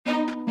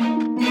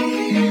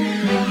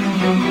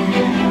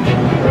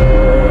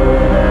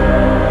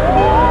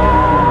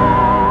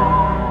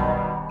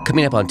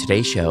Coming up on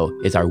today's show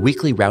is our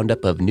weekly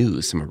roundup of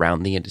news from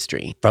around the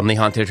industry. From the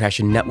Haunted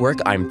Attraction Network,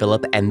 I'm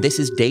Philip, and this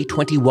is day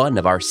 21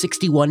 of our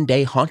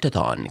 61-day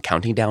Hauntathon,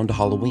 counting down to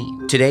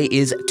Halloween. Today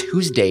is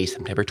Tuesday,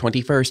 September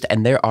 21st,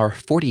 and there are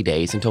 40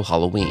 days until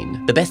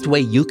Halloween. The best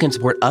way you can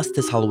support us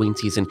this Halloween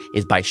season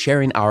is by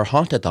sharing our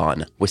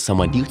Hauntathon with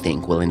someone you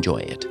think will enjoy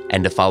it.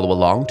 And to follow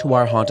along to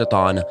our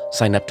Hauntathon,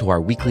 sign up to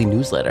our weekly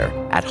newsletter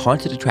at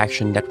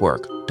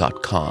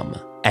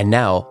hauntedattractionnetwork.com. And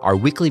now, our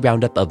weekly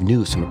roundup of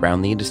news from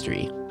around the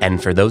industry.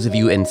 And for those of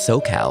you in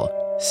SoCal,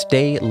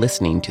 stay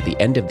listening to the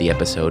end of the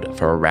episode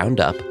for a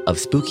roundup of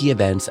spooky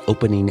events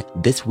opening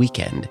this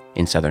weekend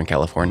in Southern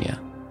California.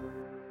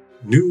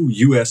 New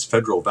U.S.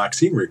 federal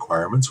vaccine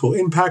requirements will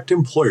impact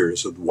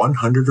employers with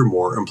 100 or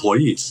more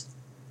employees.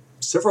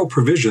 Several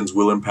provisions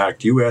will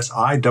impact U.S.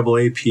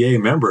 IAAPA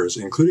members,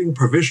 including a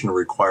provision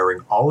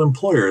requiring all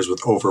employers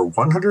with over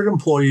 100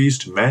 employees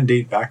to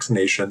mandate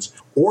vaccinations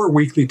or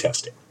weekly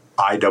testing.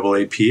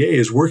 IAAPA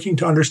is working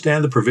to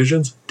understand the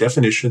provisions,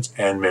 definitions,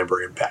 and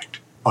member impact.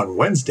 On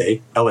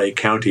Wednesday, LA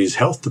County's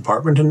Health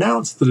Department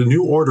announced that a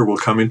new order will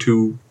come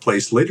into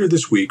place later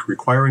this week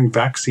requiring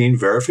vaccine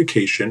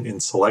verification in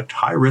select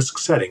high-risk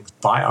settings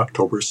by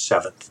October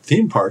 7th.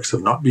 Theme parks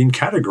have not been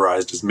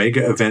categorized as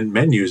mega event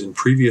menus in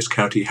previous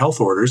county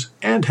health orders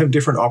and have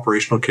different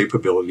operational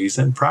capabilities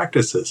and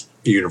practices,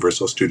 a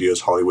Universal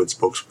Studios Hollywood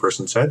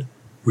spokesperson said.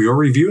 We are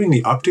reviewing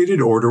the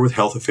updated order with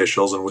health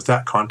officials and with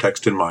that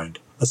context in mind.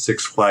 A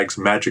Six Flags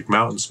Magic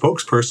Mountain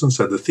spokesperson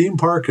said the theme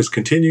park is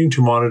continuing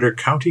to monitor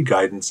county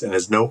guidance and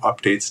has no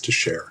updates to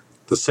share.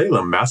 The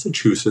Salem,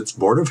 Massachusetts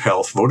Board of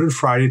Health voted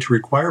Friday to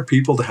require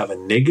people to have a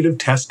negative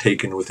test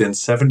taken within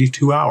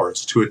 72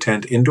 hours to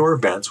attend indoor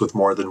events with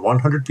more than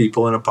 100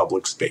 people in a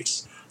public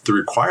space. The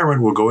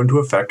requirement will go into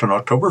effect on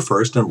October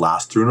 1st and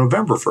last through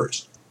November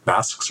 1st.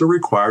 Masks are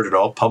required at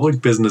all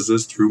public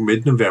businesses through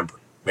mid-November.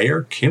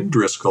 Mayor Kim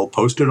Driscoll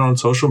posted on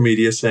social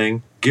media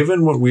saying,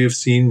 "Given what we have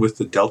seen with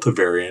the Delta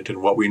variant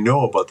and what we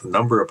know about the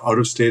number of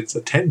out-of-state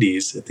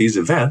attendees at these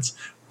events,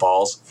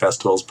 balls,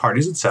 festivals,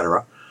 parties,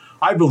 etc.,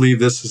 I believe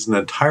this is an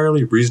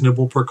entirely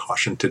reasonable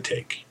precaution to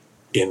take."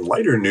 In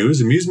lighter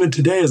news, Amusement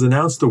Today has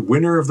announced the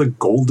winner of the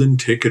Golden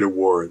Ticket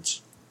Awards.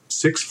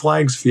 Six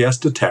Flags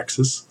Fiesta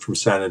Texas from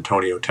San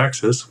Antonio,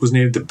 Texas, was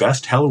named the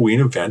best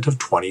Halloween event of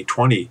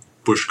 2020.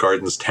 Busch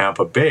Gardens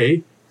Tampa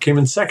Bay came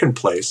in second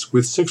place,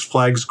 with Six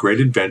Flags Great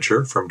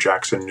Adventure from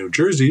Jackson, New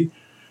Jersey,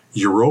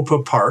 Europa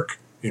Park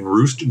in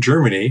Roost,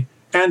 Germany,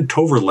 and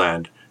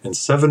Toverland in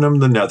Zevenum,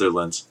 the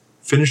Netherlands,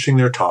 finishing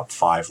their top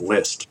 5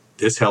 list.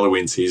 This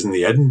Halloween season,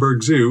 the Edinburgh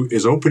Zoo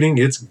is opening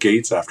its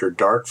gates after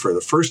dark for the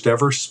first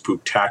ever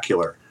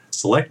Spooktacular.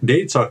 Select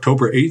dates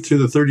October 8th through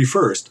the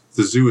 31st.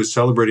 The zoo is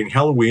celebrating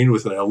Halloween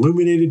with an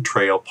illuminated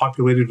trail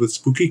populated with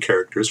spooky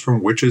characters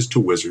from witches to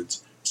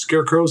wizards,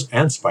 scarecrows,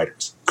 and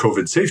spiders.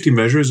 COVID safety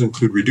measures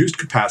include reduced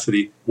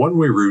capacity,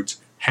 one-way routes,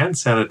 hand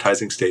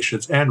sanitizing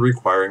stations, and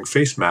requiring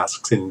face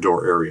masks in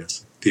indoor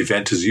areas. The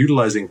event is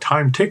utilizing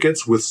timed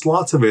tickets with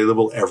slots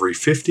available every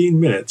 15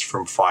 minutes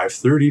from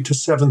 5:30 to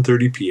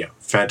 7:30 p.m.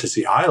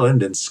 Fantasy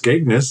Island in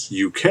Skegness,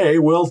 UK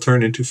will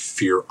turn into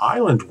Fear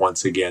Island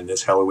once again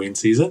this Halloween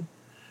season.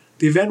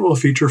 The event will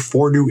feature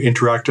 4 new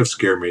interactive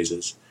scare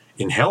mazes.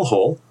 In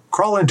Hellhole,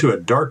 crawl into a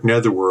dark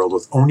netherworld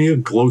with only a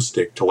glow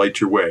stick to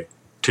light your way.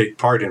 Take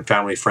part in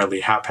family-friendly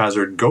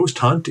haphazard ghost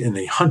hunt in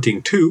the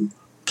Hunting 2,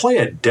 play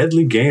a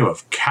deadly game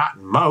of cat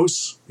and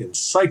mouse in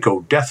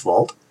Psycho Death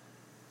Vault,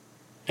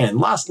 and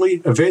lastly,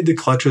 evade the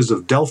clutches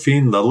of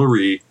Delphine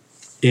Lalaurie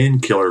in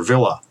Killer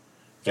Villa,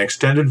 an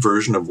extended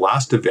version of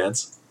last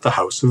event's The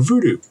House of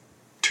Voodoo.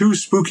 2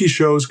 spooky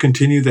shows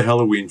continue the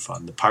Halloween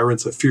fun, The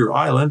Pirates of Fear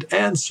Island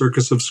and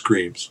Circus of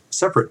Screams.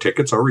 Separate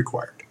tickets are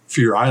required.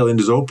 Fear Island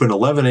is open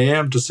 11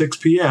 a.m. to 6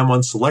 p.m.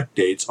 on select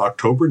dates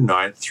October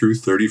 9th through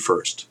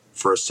 31st.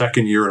 For a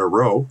second year in a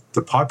row,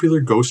 the popular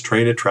ghost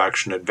train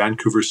attraction at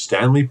Vancouver's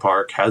Stanley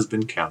Park has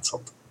been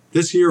cancelled.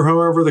 This year,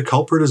 however, the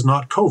culprit is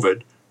not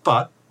COVID,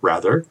 but,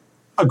 rather,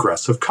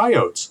 aggressive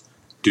coyotes.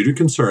 Due to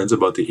concerns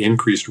about the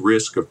increased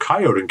risk of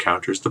coyote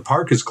encounters, the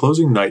park is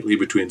closing nightly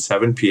between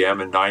 7 p.m.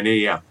 and 9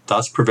 a.m.,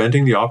 thus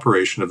preventing the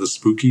operation of the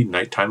spooky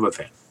nighttime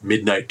event.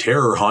 Midnight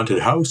Terror Haunted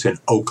House in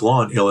Oak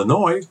Lawn,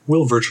 Illinois,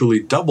 will virtually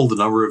double the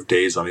number of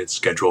days on its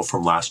schedule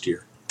from last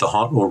year. The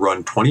haunt will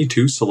run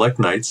 22 select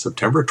nights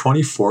September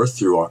 24th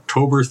through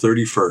October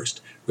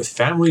 31st, with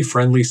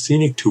family-friendly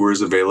scenic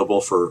tours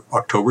available for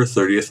October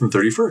 30th and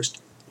 31st.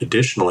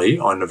 Additionally,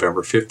 on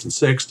November 5th and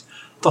 6th,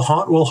 the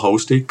haunt will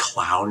host a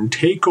Clown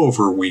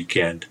Takeover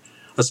Weekend,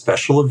 a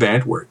special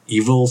event where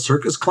evil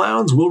circus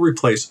clowns will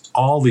replace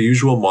all the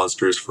usual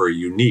monsters for a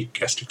unique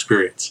guest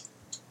experience.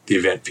 The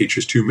event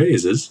features 2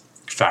 mazes,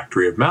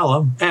 Factory of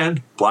Malum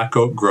and Black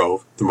Oak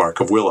Grove, the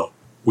Mark of Willow,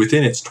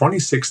 within its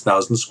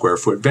 26,000 square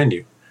foot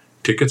venue.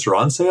 Tickets are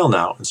on sale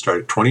now and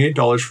start at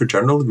 $28 for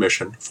general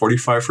admission,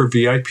 $45 for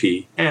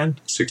VIP, and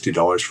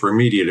 $60 for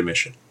immediate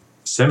admission.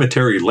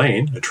 Cemetery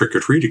Lane, a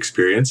trick-or-treat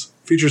experience,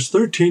 features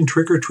 13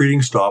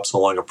 trick-or-treating stops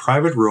along a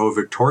private row of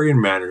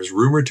Victorian manors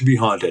rumored to be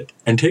haunted,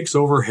 and takes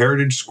over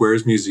Heritage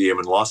Squares Museum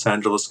in Los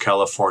Angeles,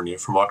 California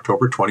from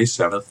October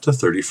 27th to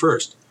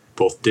 31st.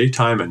 Both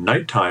daytime and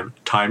nighttime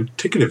timed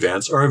ticket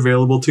events are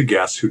available to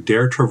guests who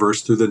dare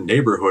traverse through the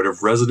neighborhood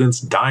of residents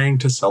dying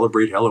to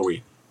celebrate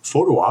Halloween.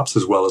 Photo ops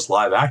as well as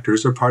live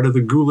actors are part of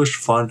the ghoulish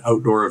fun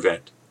outdoor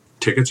event.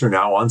 Tickets are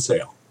now on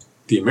sale.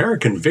 The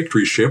American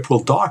Victory ship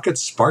will dock at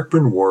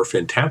Sparkman Wharf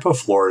in Tampa,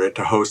 Florida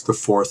to host the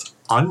 4th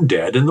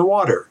Undead in the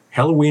Water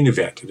Halloween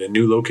event at a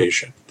new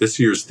location. This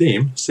year's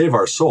theme, Save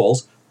Our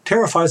Souls,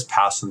 terrifies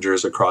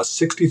passengers across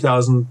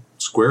 60,000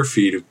 square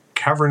feet of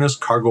cavernous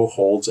cargo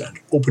holds and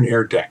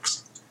open-air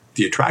decks.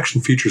 The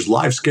attraction features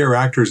live scare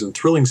actors and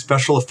thrilling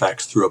special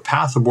effects through a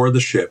path aboard the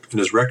ship and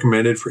is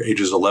recommended for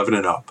ages 11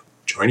 and up.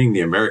 Joining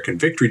the American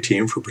Victory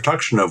team for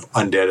production of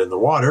Undead in the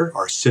Water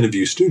are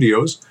Cineview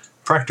Studios,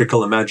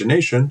 Practical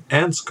Imagination,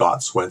 and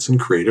Scott Swenson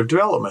Creative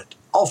Development.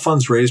 All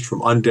funds raised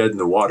from Undead in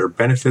the Water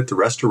benefit the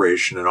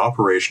restoration and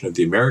operation of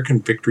the American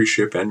Victory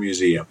Ship and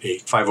Museum, a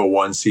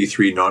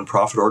 501c3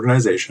 nonprofit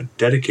organization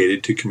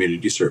dedicated to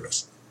community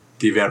service.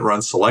 The event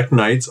runs select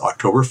nights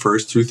October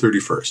 1st through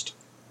 31st.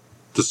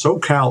 The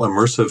SoCal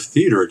Immersive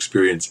Theater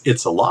experience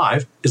It's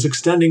Alive is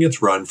extending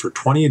its run for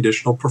 20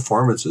 additional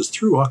performances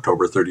through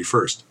October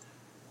 31st.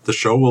 The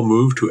show will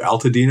move to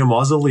Altadena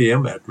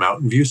Mausoleum at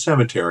Mountain View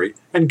Cemetery,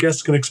 and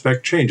guests can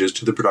expect changes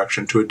to the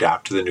production to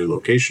adapt to the new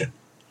location.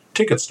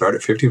 Tickets start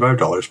at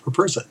 $55 per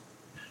person.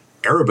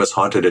 Erebus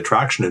Haunted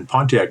Attraction in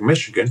Pontiac,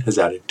 Michigan has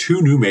added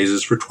 2 new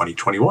mazes for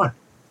 2021.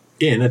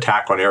 In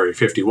Attack on Area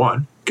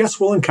 51, guests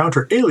will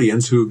encounter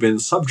aliens who have been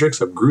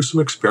subjects of gruesome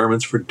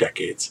experiments for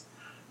decades.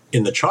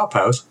 In the Chop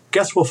House,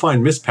 guests will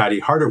find Miss Patty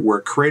hard at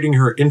work creating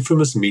her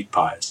infamous meat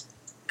pies.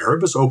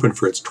 Erebus opened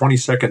for its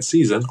 22nd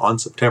season on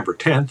September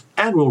 10th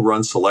and will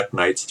run select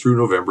nights through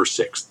November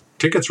 6th.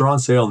 Tickets are on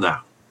sale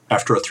now.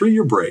 After a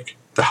 3-year break,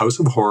 the House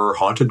of Horror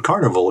Haunted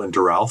Carnival in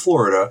Doral,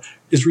 Florida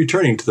is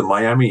returning to the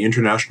Miami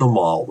International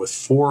Mall with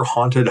 4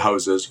 haunted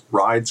houses,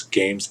 rides,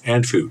 games,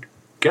 and food.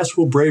 Guests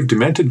will brave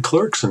demented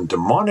clerks and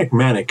demonic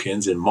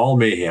mannequins in mall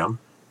mayhem,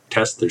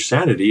 test their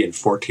sanity in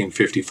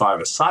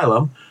 1455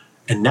 Asylum,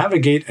 and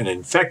navigate an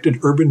infected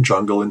urban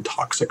jungle in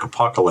Toxic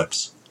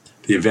Apocalypse.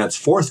 The event's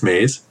 4th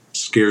maze,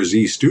 Scare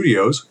Z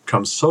Studios,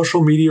 comes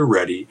social media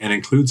ready and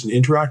includes an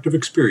interactive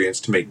experience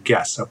to make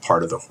guests a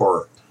part of the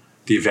horror.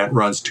 The event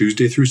runs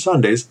Tuesday through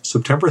Sundays,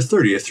 September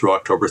 30th through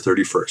October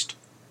 31st.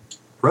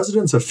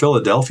 Residents of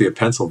Philadelphia,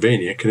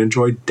 Pennsylvania can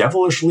enjoy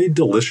devilishly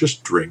delicious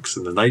drinks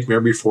in the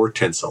Nightmare Before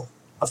Tinsel,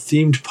 a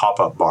themed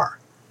pop-up bar.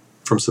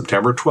 From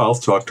September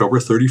 12th to October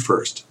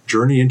 31st,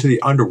 journey into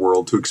the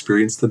underworld to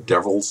experience the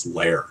Devil's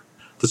Lair.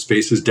 The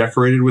space is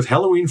decorated with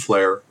Halloween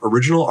flair,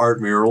 original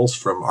art murals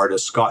from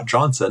artist Scott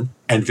Johnson,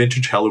 and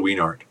vintage Halloween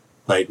art.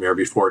 Nightmare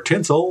Before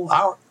Tinsel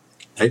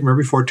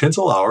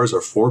hours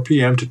are 4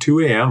 p.m. to 2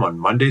 a.m. on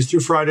Mondays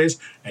through Fridays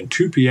and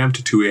 2 p.m.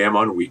 to 2 a.m.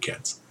 on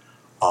weekends.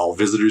 All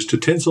visitors to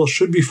Tinsel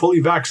should be fully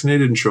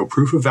vaccinated and show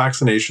proof of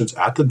vaccinations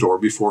at the door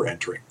before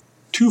entering.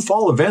 2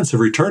 fall events have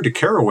returned to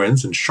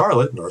Carowinds in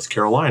Charlotte, North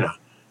Carolina.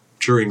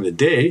 During the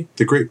day,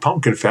 the Great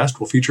Pumpkin Fest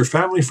will feature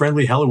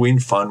family-friendly Halloween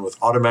fun with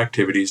autumn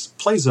activities,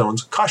 play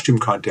zones, costume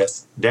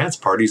contests, dance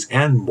parties,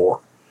 and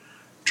more.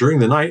 During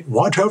the night,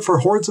 watch out for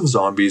hordes of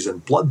zombies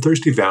and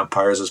bloodthirsty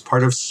vampires as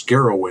part of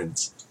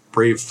Scarowinds.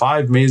 Brave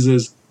 5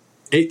 mazes,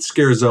 8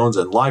 scare zones,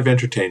 and live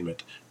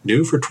entertainment.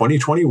 New for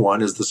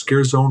 2021 is the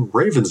scare zone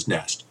Raven's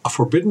Nest, a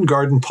forbidden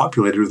garden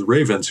populated with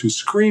ravens who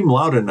scream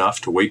loud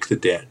enough to wake the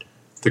dead.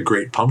 The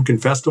Great Pumpkin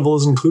Festival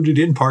is included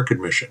in park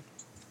admission.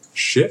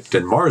 Shipt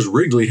and Mars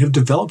Wrigley have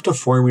developed a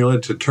formula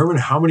to determine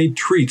how many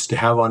treats to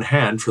have on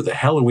hand for the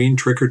Halloween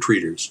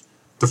trick-or-treaters.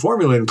 The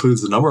formula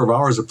includes the number of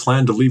hours of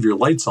plan to leave your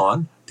lights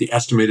on, the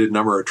estimated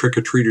number of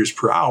trick-or-treaters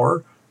per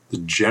hour, the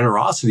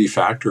generosity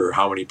factor, or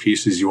how many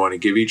pieces you want to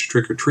give each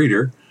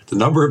trick-or-treater, the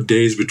number of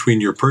days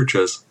between your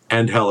purchase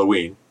and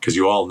Halloween, because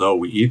you all know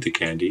we eat the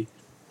candy,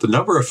 the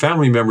number of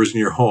family members in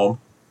your home,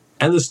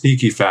 and the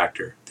sneaky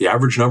factor, the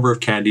average number of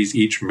candies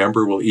each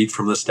member will eat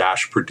from the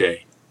stash per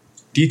day.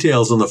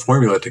 Details on the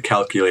formula to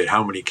calculate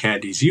how many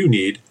candies you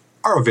need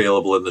are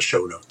available in the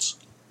show notes.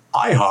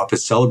 IHOP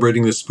is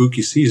celebrating the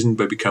spooky season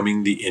by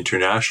becoming the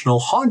International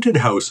Haunted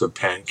House of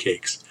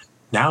Pancakes.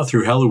 Now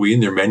through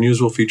Halloween, their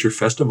menus will feature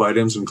festive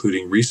items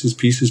including Reese's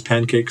Pieces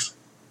pancakes,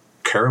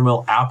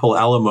 caramel apple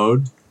a la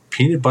mode,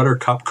 peanut butter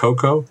cup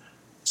cocoa,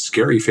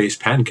 scary face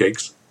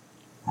pancakes,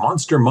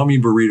 monster mummy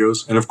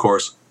burritos, and of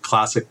course,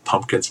 classic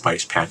pumpkin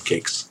spice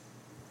pancakes.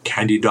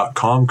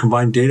 Candy.com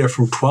combined data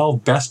from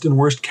 12 best and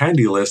worst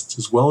candy lists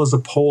as well as a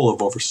poll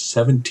of over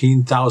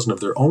 17,000 of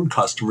their own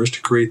customers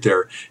to create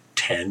their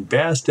 10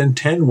 best and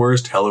 10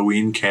 worst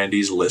Halloween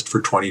candies list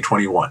for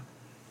 2021.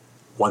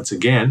 Once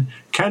again,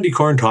 candy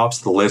corn tops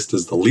the list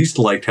as the least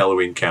liked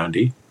Halloween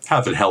candy,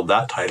 haven't held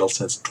that title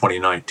since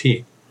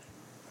 2019.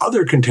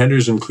 Other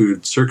contenders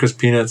include Circus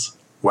Peanuts,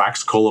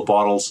 Wax Cola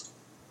Bottles,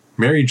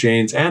 Mary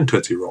Jane's, and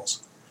Tootsie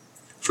Rolls.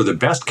 For the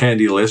best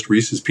candy list,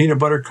 Reese's Peanut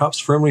Butter Cups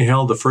firmly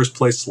held the first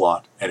place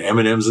slot, and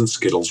M&M's and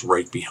Skittles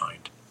right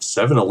behind.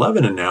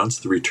 7-Eleven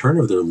announced the return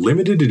of their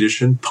limited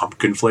edition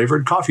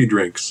pumpkin-flavored coffee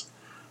drinks.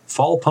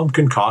 Fall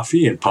Pumpkin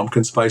Coffee and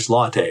Pumpkin Spice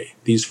Latte.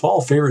 These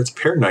fall favorites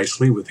pair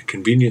nicely with the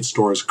convenience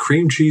store's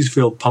cream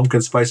cheese-filled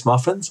pumpkin spice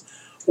muffins,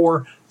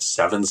 or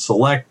 7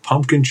 Select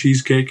Pumpkin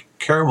Cheesecake,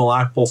 Caramel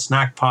Apple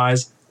Snack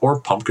Pies, or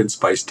Pumpkin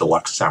Spice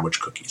Deluxe Sandwich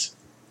Cookies.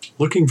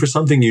 Looking for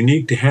something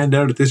unique to hand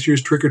out at this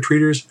year's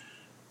trick-or-treaters?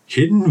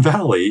 Hidden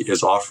Valley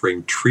is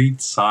offering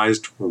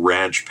treat-sized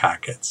ranch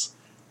packets.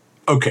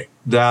 Okay,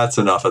 that's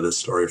enough of this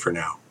story for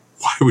now.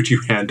 Why would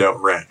you hand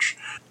out ranch?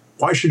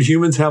 Why should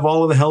humans have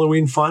all of the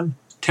Halloween fun?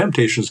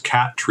 Temptation's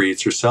cat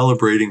treats are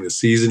celebrating the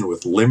season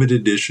with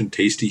limited edition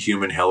tasty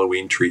human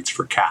Halloween treats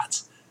for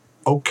cats.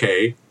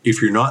 Okay, if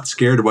you're not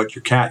scared about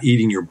your cat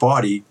eating your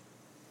body,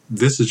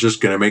 this is just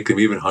going to make them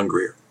even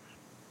hungrier.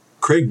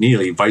 Craig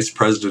Neely, Vice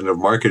President of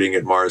Marketing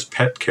at Mars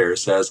Pet Care,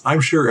 says,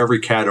 "I'm sure every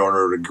cat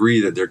owner would agree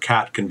that their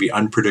cat can be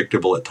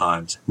unpredictable at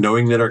times.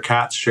 Knowing that our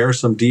cats share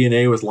some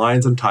DNA with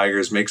lions and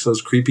tigers makes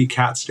those creepy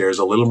cat stares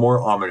a little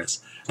more ominous,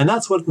 and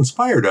that's what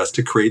inspired us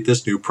to create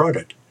this new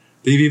product.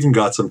 They've even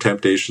got some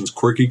Temptations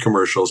quirky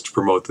commercials to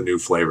promote the new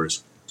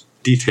flavors.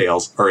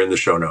 Details are in the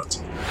show notes."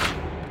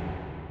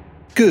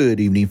 Good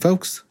evening,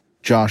 folks.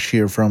 Josh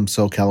here from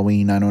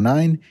SoCalWeen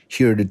 909,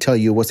 here to tell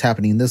you what's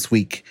happening this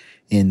week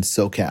in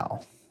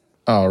SoCal.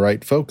 All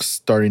right, folks,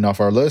 starting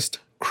off our list,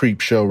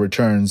 Creepshow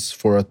returns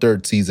for a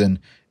third season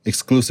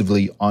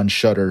exclusively on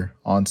Shudder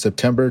on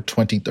September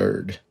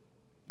 23rd.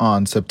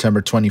 On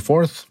September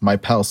 24th, my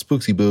pal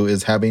Spooksy Boo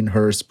is having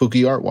her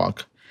spooky art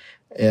walk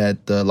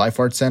at the Life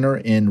Art Center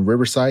in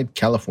Riverside,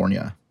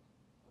 California.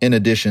 In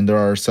addition, there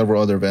are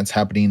several other events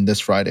happening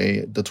this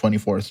Friday, the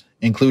 24th,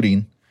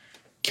 including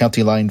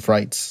County Line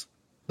Frights,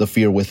 The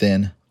Fear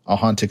Within, a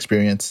haunt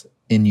experience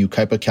in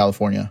Yucaipa,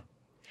 California.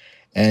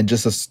 And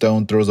just a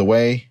stone throws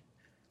away,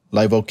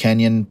 Live Oak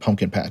Canyon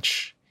Pumpkin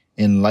Patch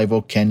in Live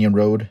Oak Canyon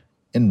Road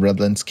in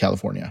Redlands,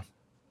 California.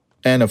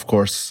 And of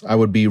course, I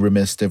would be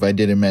remiss if I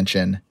didn't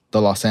mention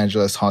the Los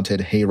Angeles Haunted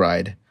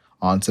Hayride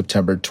on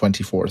September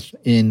 24th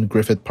in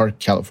Griffith Park,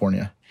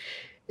 California.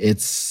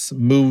 It's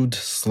moved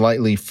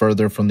slightly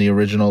further from the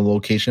original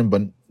location,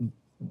 but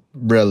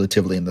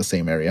relatively in the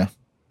same area.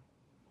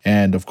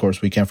 And of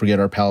course, we can't forget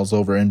our pals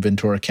over in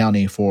Ventura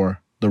County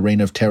for the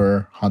Reign of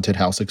Terror Haunted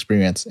House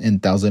experience in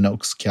Thousand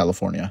Oaks,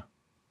 California.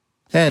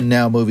 And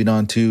now moving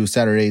on to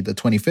Saturday the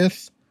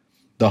 25th,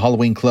 the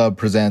Halloween Club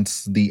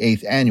presents the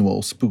 8th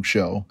annual Spook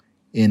Show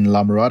in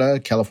La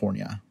Mirada,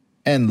 California.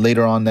 And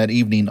later on that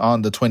evening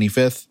on the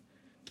 25th,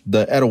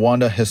 the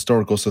Etiwanda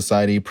Historical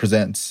Society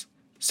presents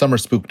Summer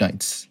Spook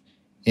Nights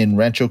in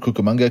Rancho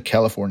Cucamonga,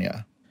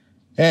 California.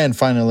 And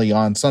finally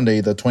on Sunday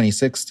the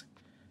 26th,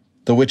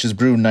 the Witch's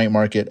Brew Night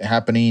Market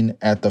happening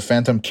at the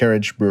Phantom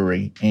Carriage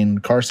Brewery in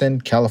Carson,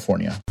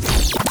 California.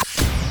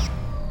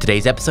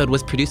 Today's episode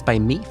was produced by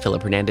me,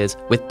 Philip Hernandez,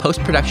 with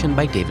post-production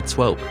by David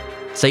Swope.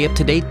 Stay up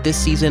to date this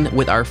season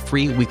with our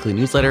free weekly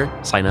newsletter.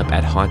 Sign up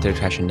at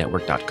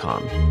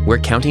hauntedattractionnetwork.com. We're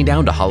counting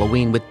down to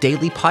Halloween with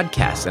daily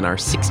podcasts and our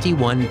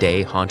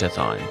 61-day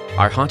Hauntathon.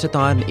 Our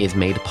Hauntathon is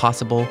made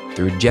possible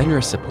through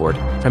generous support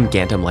from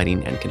Gantom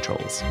Lighting and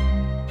Controls.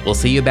 We'll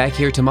see you back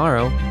here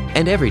tomorrow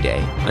and every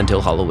day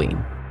until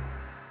Halloween.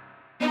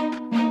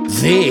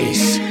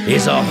 This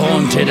is a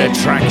Haunted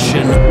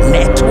Attraction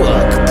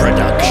Network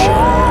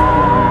production.